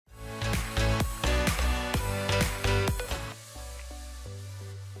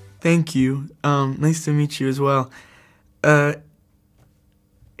Thank you. Nice to meet you as well. Uh,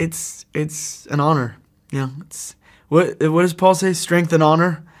 it's an honor. It's what does Paul say? Strength and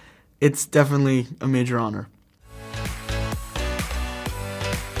honor. It's definitely a major honor.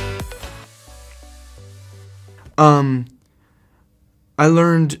 I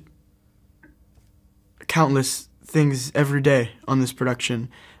learned countless things every day on this production.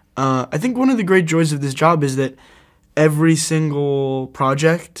 I think one of the great joys of this job is that every single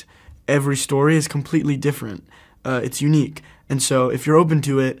project, every story is completely different. It's unique, and so if you're open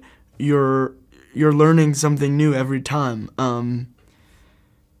to it, you're learning something new every time.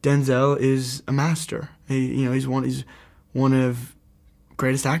 Denzel is a master. He's one of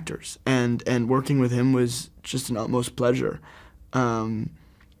greatest actors, and working with him was just an utmost pleasure.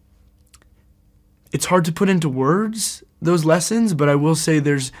 It's hard to put into words those lessons, but I will say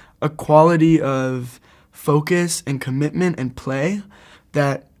there's a quality of focus and commitment and play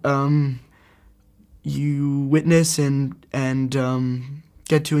that you witness and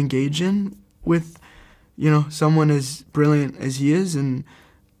get to engage in with someone as brilliant as he is, and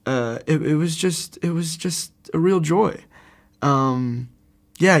it was just a real joy.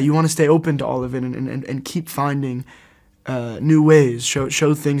 You want to stay open to all of it and keep finding new ways,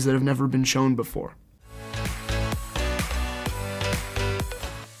 show things that have never been shown before.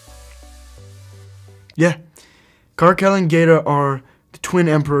 Yeah, Karkel and Geta are the twin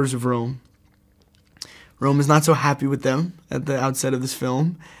emperors of Rome. Rome is not so happy with them at the outset of this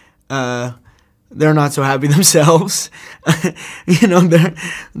film. They're not so happy themselves. They're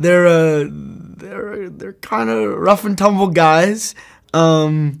kind of rough and tumble guys.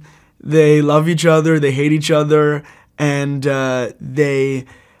 They love each other, they hate each other, and they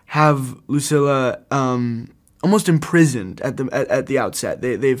have Lucilla almost imprisoned at the outset.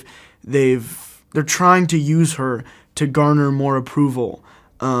 They're trying to use her to garner more approval,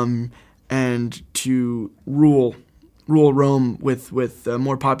 and to rule Rome with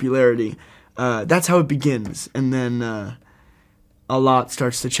more popularity. That's how it begins, and then a lot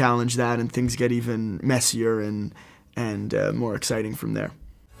starts to challenge that, and things get even messier and more exciting from there.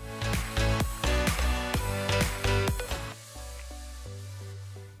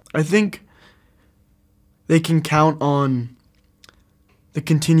 I think they can count on the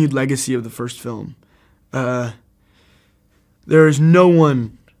continued legacy of the first film. There is no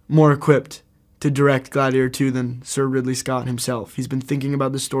one more equipped to direct Gladiator 2 than Sir Ridley Scott himself. He's been thinking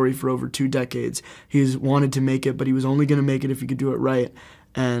about the story for over 2 decades. He's wanted to make it, but he was only going to make it if he could do it right.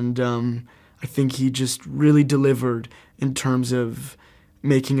 And I think he just really delivered in terms of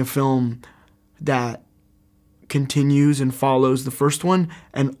making a film that continues and follows the first one,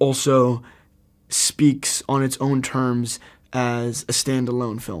 and also speaks on its own terms as a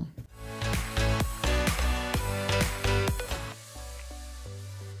standalone film.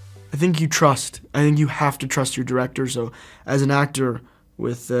 I think you have to trust your director. So as an actor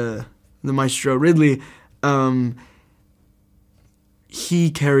with the maestro Ridley,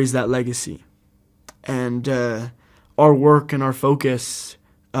 he carries that legacy. And our work and our focus,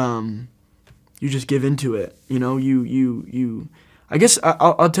 you just give into it. I guess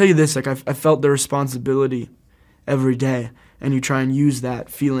I'll tell you this, like I felt the responsibility every day, and you try and use that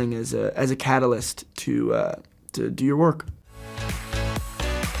feeling as a catalyst to do your work.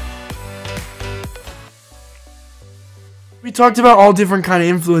 We talked about all different kind of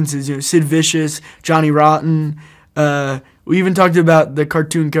influences, Sid Vicious, Johnny Rotten. We even talked about the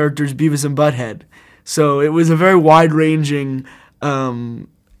cartoon characters Beavis and Butthead. So it was a very wide-ranging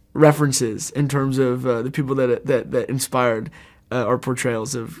references in terms of the people that inspired our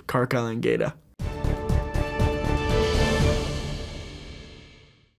portrayals of Karkel and Geta.